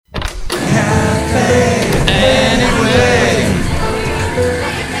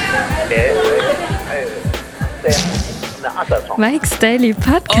Mike's Daily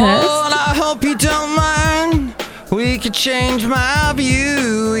Podcast. Oh, and I hope you don't mind. We could change my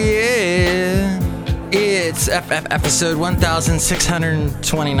view, yeah. It's episode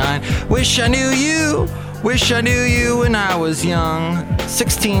 1629. Wish I knew you when I was young.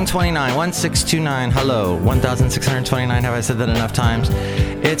 1629, 1629. Hello, 1629. Have I said that enough times?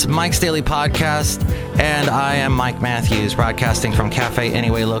 It's Mike's Daily Podcast, and I am Mike Matthews, broadcasting from Cafe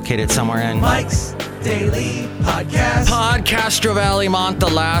Anyway, located somewhere in Mike's Daily Podcast. Podcastro Valley, Mont, the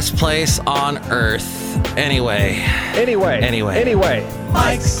last place on earth. Anyway.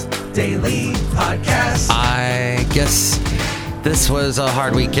 Mike's Daily Podcast. I guess this was a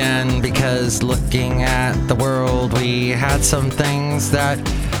hard weekend because looking at the world, we had some things that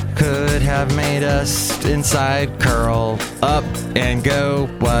could have made us inside curl up and go,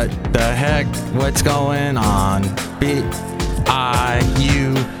 what the heck, what's going on?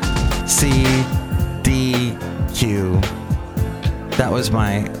 B-I-U-C-D-Q. That was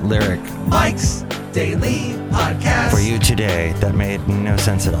my lyric. Mike's Daily Podcast. For you today, that made no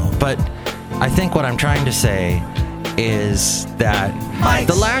sense at all. But I think what I'm trying to say is that Mike's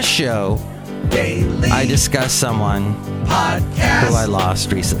the last show, Daily I discussed someone Podcast. who I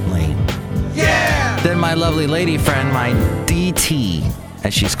lost recently. Yeah! Then my lovely lady friend, my DT,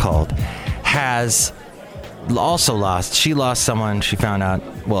 as she's called, has also lost. She lost someone. She found out,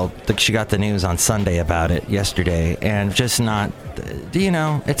 well, she got the news on Sunday about it yesterday, and just not,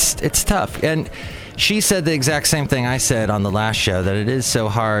 it's tough. And she said the exact same thing I said on the last show, that it is so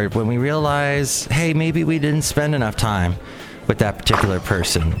hard when we realize, hey, maybe we didn't spend enough time with that particular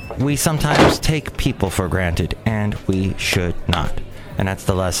person. We sometimes take people for granted, and we should not. And that's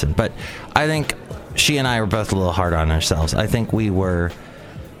the lesson. But I think she and I were both a little hard on ourselves. I think we were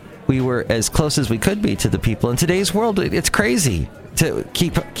as close as we could be to the people. In today's world, it's crazy to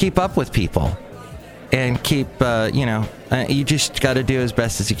keep up with people and keep, you just got to do as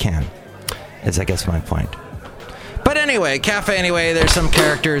best as you can, is I guess my point. But anyway, Cafe Anyway, there's some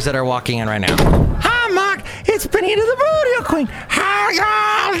characters that are walking in right now. Hi, Mark. It's Benita the Rodeo Queen. How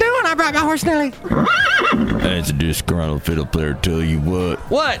y'all doing? I brought my horse Nelly. That's a disgruntled fiddle player, tell you what.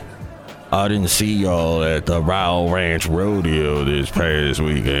 What? I didn't see y'all at the Rowell Ranch Rodeo this past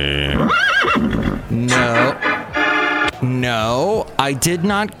weekend. No, I did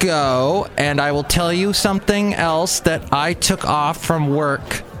not go, and I will tell you something else, that I took off from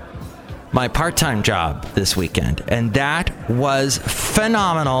work, my part-time job this weekend, and that was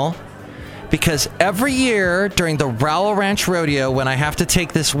phenomenal, because every year during the Rowell Ranch Rodeo, when I have to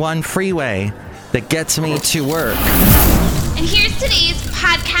take this one freeway that gets me to work, and here's today's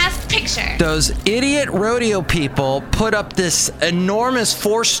podcast picture. those idiot rodeo people put up this enormous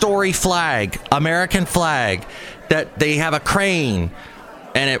 4-story flag, American flag, that they have a crane,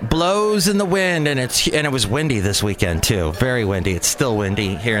 and it blows in the wind, and it was windy this weekend too, very windy. It's still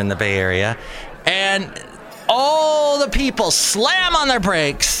windy here in the Bay Area, and all the people slam on their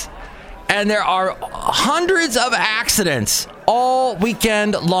brakes, and there are hundreds of accidents all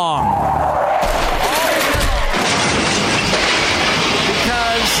weekend long.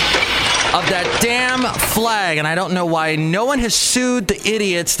 Of that damn flag, and I don't know why no one has sued the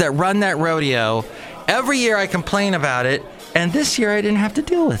idiots that run that rodeo. Every year I complain about it, and this year I didn't have to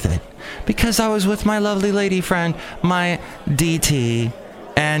deal with it because I was with my lovely lady friend, my DT,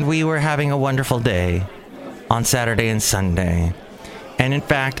 and we were having a wonderful day on Saturday and Sunday. And in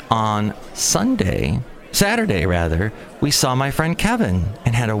fact, on Saturday, we saw my friend Kevin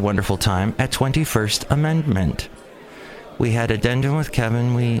and had a wonderful time at 21st Amendment. We had a addendum with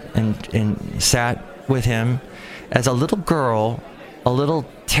Kevin. We sat with him as a little girl, a little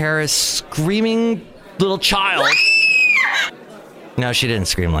terrorist screaming little child. No, she didn't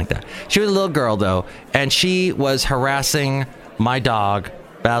scream like that. She was a little girl, though, and she was harassing my dog,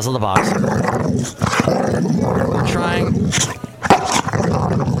 Basil the Boxer.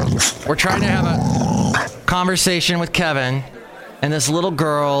 We're trying to have a conversation with Kevin, and this little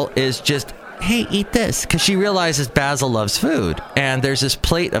girl is just, hey, eat this, because she realizes Basil loves food, and there's this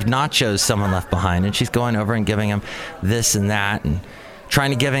plate of nachos someone left behind, and she's going over and giving him this and that, and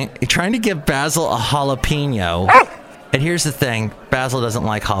trying to give Basil a jalapeno. And here's the thing, Basil doesn't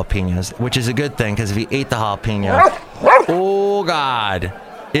like jalapenos, which is a good thing, because if he ate the jalapeno, oh God,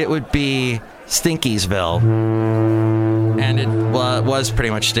 it would be Stinkiesville. And it was pretty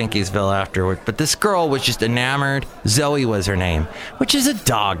much Stinkiesville afterward. But this girl was just enamored. Zoe was her name, which is a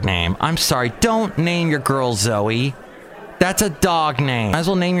dog name. I'm sorry, don't name your girl Zoe. That's a dog name. Might as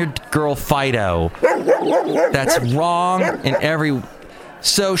well name your girl Fido. That's wrong in every...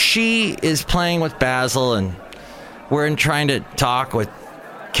 So she is playing with Basil, and we're trying to talk with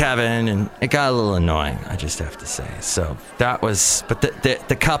Kevin, and it got a little annoying, I just have to say. So that was, but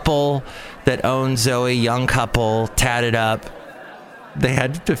the couple that owned Zoe, young couple, tatted up, they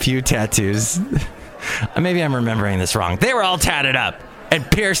had a few tattoos. Maybe I'm remembering this wrong. They were all tatted up and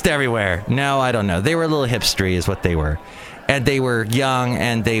pierced everywhere. No, I don't know. They were a little hipstery is what they were. And they were young,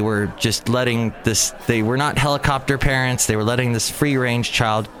 and they were just letting this, they were not helicopter parents. They were letting this free-range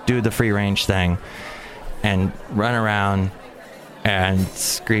child do the free-range thing and run around and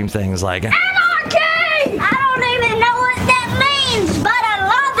scream things like, Anarchy! I don't even know what that means, but I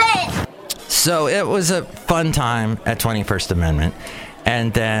love it! So it was a fun time at 21st Amendment.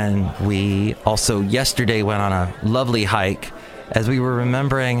 And then we also yesterday went on a lovely hike as we were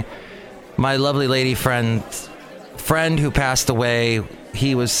remembering my lovely lady friend who passed away.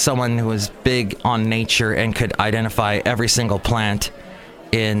 He was someone who was big on nature and could identify every single plant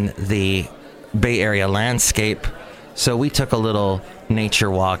in the Bay Area landscape. So we took a little nature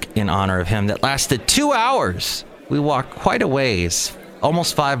walk in honor of him that lasted 2 hours. We walked quite a ways,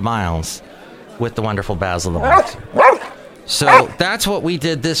 almost 5 miles, with the wonderful Basil the boxer. So that's what we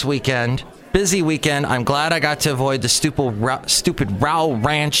did this weekend. Busy weekend. I'm glad I got to avoid the stupid Rowell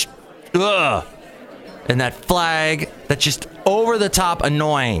Ranch. Ugh. And that flag that's just over the top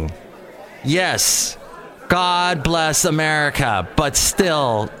annoying. Yes. God bless America. But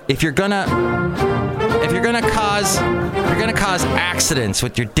still, if you're gonna cause accidents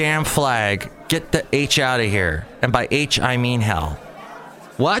with your damn flag, get the H out of here. And by H I mean hell.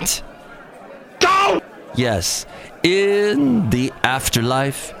 What? Go! Yes. In the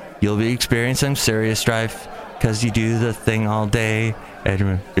afterlife, you'll be experiencing serious strife, 'cause you do the thing all day.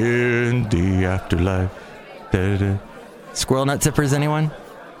 And in the afterlife. Da-da-da. Squirrel Nut Zippers, anyone?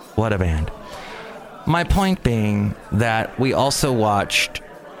 What a band. My point being that we also watched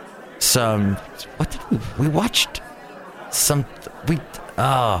some... What did we watched?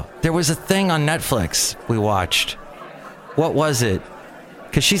 There was a thing on Netflix we watched. What was it?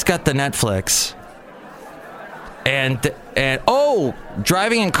 Because she's got the Netflix. And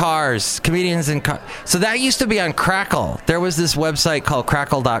driving in cars, comedians in cars. So that used to be on Crackle. There was this website called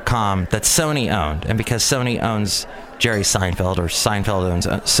Crackle.com that Sony owned. And because Sony owns Jerry Seinfeld, or Seinfeld owns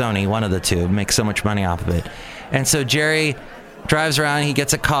Sony, one of the two, makes so much money off of it. And so Jerry drives around, he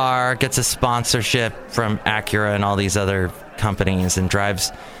gets a car, gets a sponsorship from Acura and all these other companies, and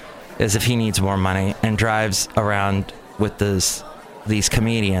drives as if he needs more money, and drives around with these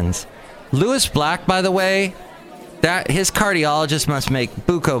comedians. Lewis Black, by the way, that his cardiologist must make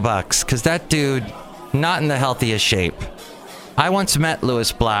buco bucks, because that dude, not in the healthiest shape. I once met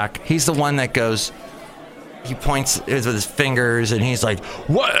Lewis Black. He's the one that goes, he points with his fingers, and he's like,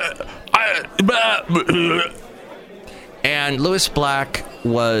 what? And Lewis Black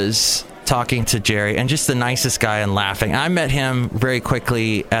was talking to Jerry, and just the nicest guy and laughing. I met him very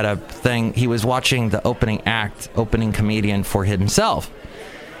quickly at a thing. He was watching the opening comedian for himself,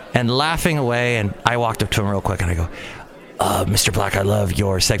 and laughing away. And I walked up to him real quick, and I go, Mr. Black, I love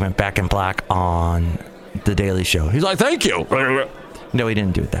your segment Back in Black on The Daily Show. He's like, thank you. No, he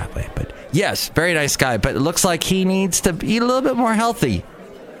didn't do it that way, but yes, very nice guy. But it looks like he needs to eat a little bit more healthy,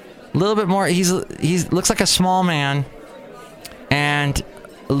 a little bit more. He looks like a small man and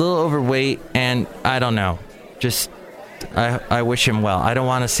a little overweight, and I don't know. Just I wish him well. I don't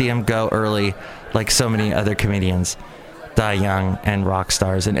want to see him go early like so many other comedians die young, and rock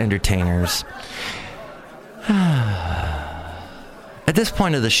stars and entertainers. At this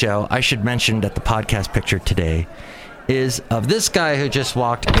point of the show, I should mention that the podcast picture today is of this guy who just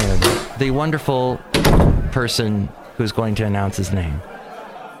walked in, the wonderful person who's going to announce his name.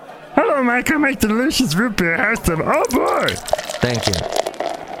 Hello, Mike. I make delicious root beer. Have some. Oh, boy. Thank you.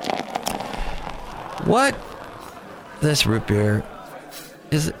 What? This root beer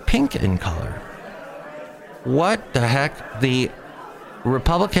is pink in color. What the heck? The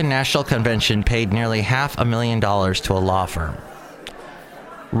Republican National Convention paid nearly $500,000 to a law firm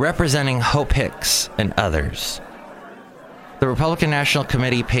representing Hope Hicks and others. The Republican National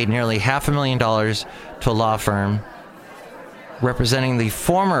Committee paid nearly $500,000 to a law firm representing the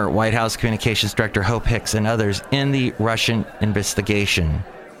former White House Communications Director Hope Hicks and others in the Russian investigation.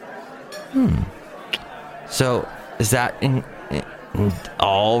 So is that in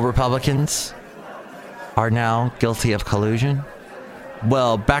all Republicans are now guilty of collusion?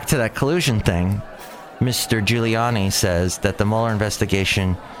 Well, back to that collusion thing. Mr. Giuliani says that the Mueller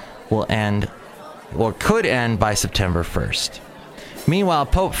investigation will end, or could end, by September 1st. Meanwhile,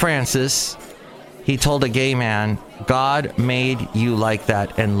 Pope Francis, he told a gay man, God made you like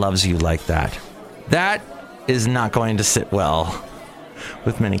that and loves you like that. That is not going to sit well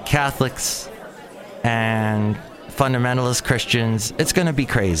with many Catholics and fundamentalist Christians. It's going to be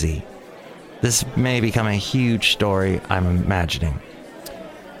crazy. This may become a huge story, I'm imagining.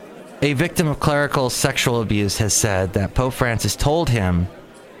 A victim of clerical sexual abuse has said that Pope Francis told him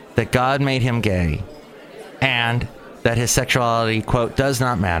that God made him gay and that his sexuality, quote, does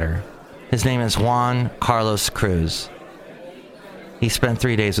not matter. His name is Juan Carlos Cruz. He spent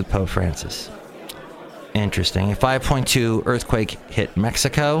 3 days with Pope Francis. Interesting. A 5.2 earthquake hit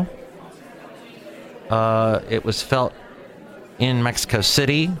Mexico. It was felt in Mexico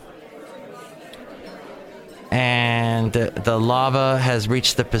City. And the lava has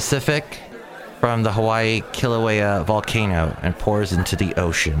reached the Pacific from the Hawaii Kilauea volcano and pours into the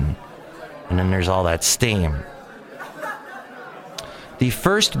ocean. And then there's all that steam. The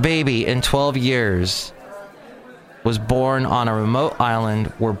first baby in 12 years was born on a remote island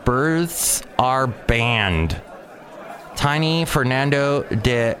where births are banned. Tiny Fernando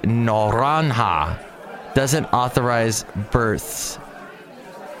de Noronha doesn't authorize births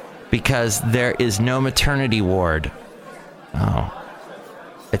because there is no maternity ward. Oh.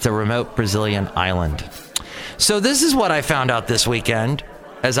 It's a remote Brazilian island. So this is what I found out this weekend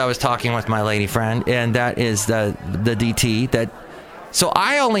as I was talking with my lady friend, and that is the DT. So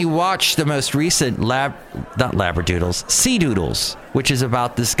I only watched the most recent Sea Doodles, which is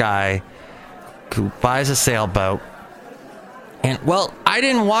about this guy who buys a sailboat. And, well, I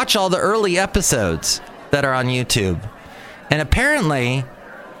didn't watch all the early episodes that are on YouTube. And apparently,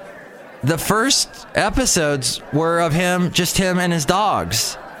 the first episodes were of just him and his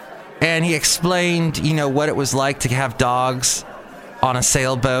dogs. And he explained, what it was like to have dogs on a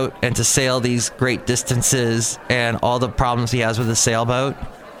sailboat and to sail these great distances and all the problems he has with the sailboat.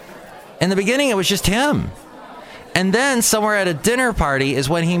 In the beginning, it was just him. And then somewhere at a dinner party is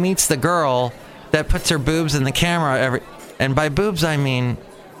when he meets the girl that puts her boobs in the camera. And by boobs, I mean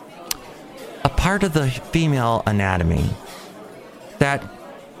a part of the female anatomy that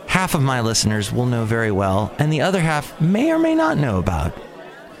half of my listeners will know very well, and the other half may or may not know about.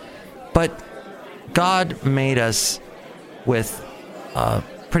 But God made us with,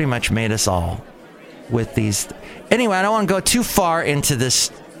 pretty much made us all with these. Anyway, I don't want to go too far into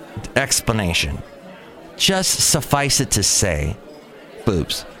this explanation. Just suffice it to say,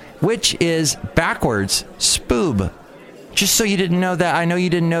 boobs, which is backwards spoob. Just so you didn't know that. I know you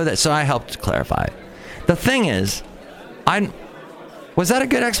didn't know that, so I helped clarify. The thing is, was that a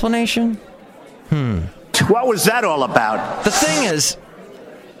good explanation? What was that all about? The thing is,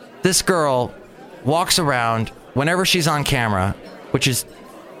 this girl walks around whenever she's on camera, which is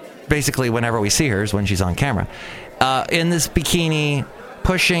basically whenever we see her is when she's on camera, in this bikini,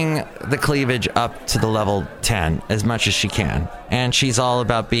 pushing the cleavage up to the level 10 as much as she can. And she's all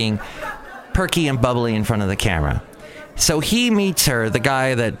about being perky and bubbly in front of the camera. So he meets her, the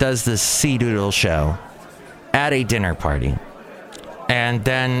guy that does this Sea Doodle show, at a dinner party. And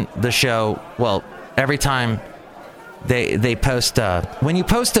then the show, well, every time they post, when you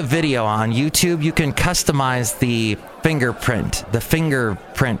post a video on YouTube, you can customize the fingerprint,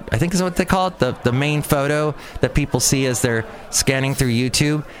 I think is what they call it, the main photo that people see as they're scanning through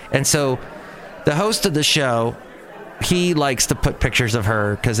YouTube. And so the host of the show, he likes to put pictures of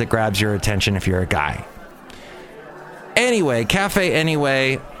her because it grabs your attention if you're a guy. Anyway, Cafe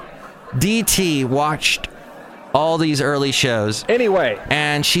Anyway, DT watched all these early shows. Anyway.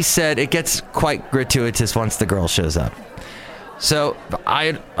 And she said it gets quite gratuitous once the girl shows up. So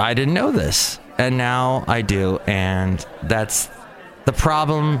I didn't know this. And now I do. And that's the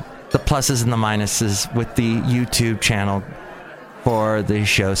problem, the pluses and the minuses with the YouTube channel for the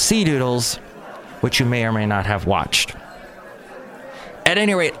show Sea Doodles, which you may or may not have watched. At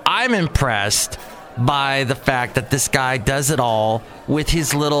any rate, I'm impressed by the fact that this guy does it all with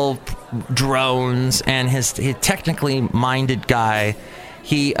his little drones and his technically minded guy.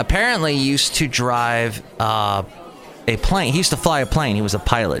 He apparently used to drive a plane. He used to fly a plane. He was a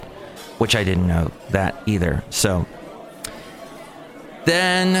pilot, which I didn't know that either. So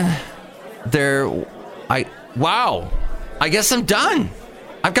then wow, I guess I'm done.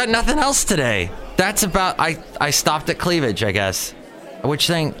 I've got nothing else today. That's about, I stopped at cleavage, I guess. Which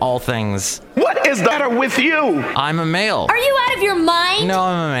thing? All things. What is the matter with you? I'm a male. Are you out of your mind? No,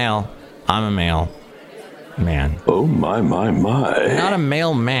 I'm a male. I'm a male man. Oh, my. Not a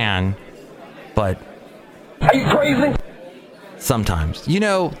male man, but... Are you crazy? Sometimes.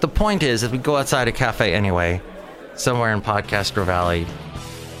 The point is, if we go outside a Cafe Anyway, somewhere in Podcaster Valley,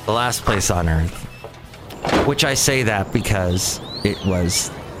 the last place on Earth, which I say that because it was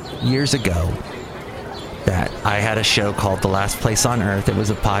years ago that I had a show called The Last Place on Earth. It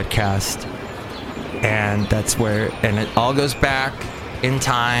was a podcast, and that's where, and it all goes back in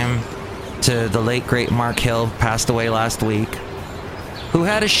time to the late, great Mark Hill, who passed away last week, who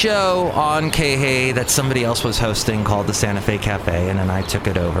had a show on KHAY that somebody else was hosting called the Santa Fe Cafe, and then I took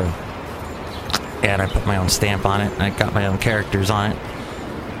it over. And I put my own stamp on it, and I got my own characters on it.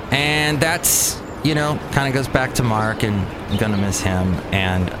 And that's, kind of goes back to Mark, and I'm going to miss him.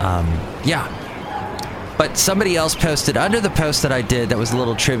 And, yeah. But somebody else posted, under the post that I did, that was a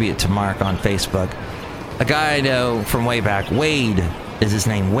little tribute to Mark on Facebook, a guy I know from way back, Wade is his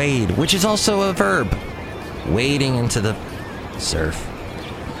name, Wade, which is also a verb. Wading into the surf.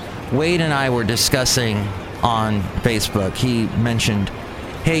 Wade and I were discussing on Facebook. He mentioned,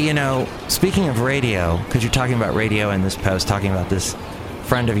 hey, speaking of radio, because you're talking about radio in this post, talking about this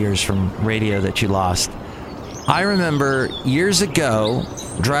friend of yours from radio that you lost. I remember years ago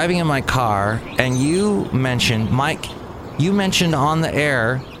driving in my car, and you mentioned, Mike, on the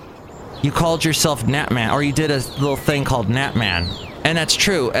air, you called yourself Natman, or you did a little thing called Natman. And that's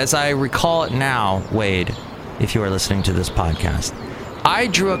true. As I recall it now, Wade, if you are listening to this podcast, I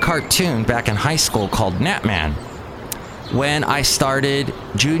drew a cartoon back in high school called Natman when I started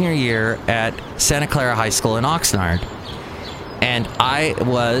junior year at Santa Clara High School in Oxnard. And I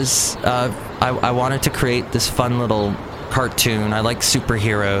was, I wanted to create this fun little cartoon. I like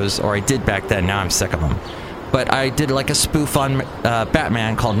superheroes, or I did back then. Now I'm sick of them. But I did like a spoof on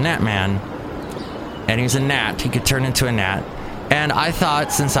Batman called Natman. And he was a gnat. He could turn into a gnat. And I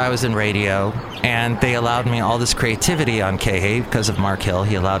thought, since I was in radio, and they allowed me all this creativity on KHAY because of Mark Hill,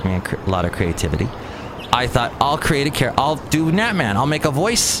 he allowed me a lot of creativity. I thought, I'll create a character. I'll do Natman. I'll make a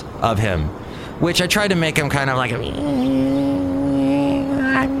voice of him. Which I tried to make him kind of like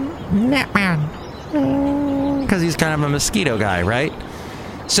Natman, because he's kind of a mosquito guy, right?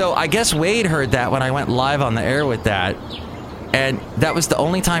 So I guess Wade heard that when I went live on the air with that, and that was the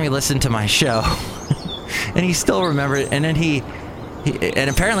only time he listened to my show. And he still remembered it. And then he and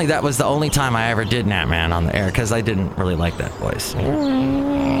apparently that was the only time I ever did Natman on the air, because I didn't really like that voice.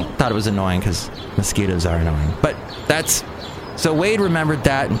 Thought it was annoying because mosquitoes are annoying. But so Wade remembered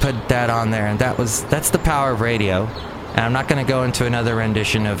that and put that on there, and that's the power of radio. And I'm not going to go into another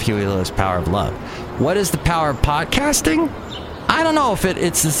rendition of Huey Lewis' Power of Love. What is the power of podcasting? I don't know if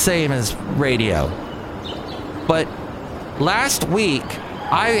it's the same as radio. But last week,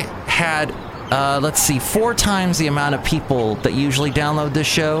 I had, 4 times the amount of people that usually download this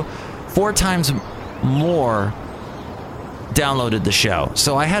show. 4 times more downloaded the show.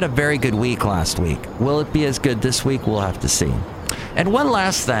 So I had a very good week last week. Will it be as good this week? We'll have to see. And one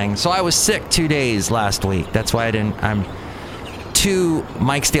last thing. So I was sick 2 days last week. That's why I'm 2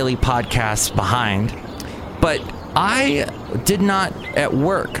 Mike's Daily podcasts behind. But I did not at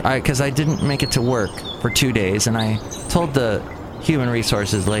work, because I didn't make it to work for 2 days. And I told the human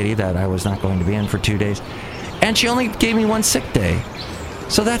resources lady that I was not going to be in for 2 days. And she only gave me 1 sick day.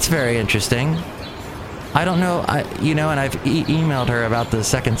 So that's very interesting. I don't know, and I've emailed her about the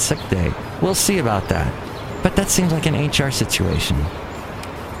second sick day. We'll see about that. But that seems like an HR situation.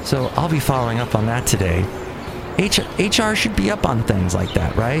 So I'll be following up on that today. HR should be up on things like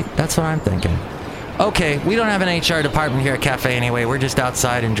that, right? That's what I'm thinking. Okay, we don't have an HR department here at Cafe anyway. We're just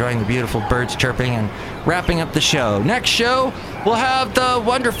outside enjoying the beautiful birds chirping and wrapping up the show. Next show, we'll have the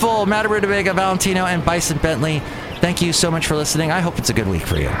wonderful Matt Rutabaga Valentino and Bison Bentley. Thank you so much for listening. I hope it's a good week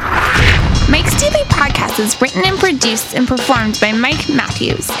for you. Mike's Daily Podcast is written and produced and performed by Mike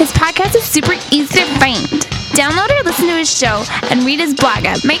Matthews. His podcast is super easy to find. Download or listen to his show and read his blog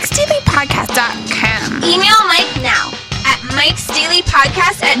at mikesdailypodcast.com. Email Mike now at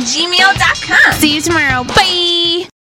mikesdailypodcast@gmail.com. See you tomorrow. Bye!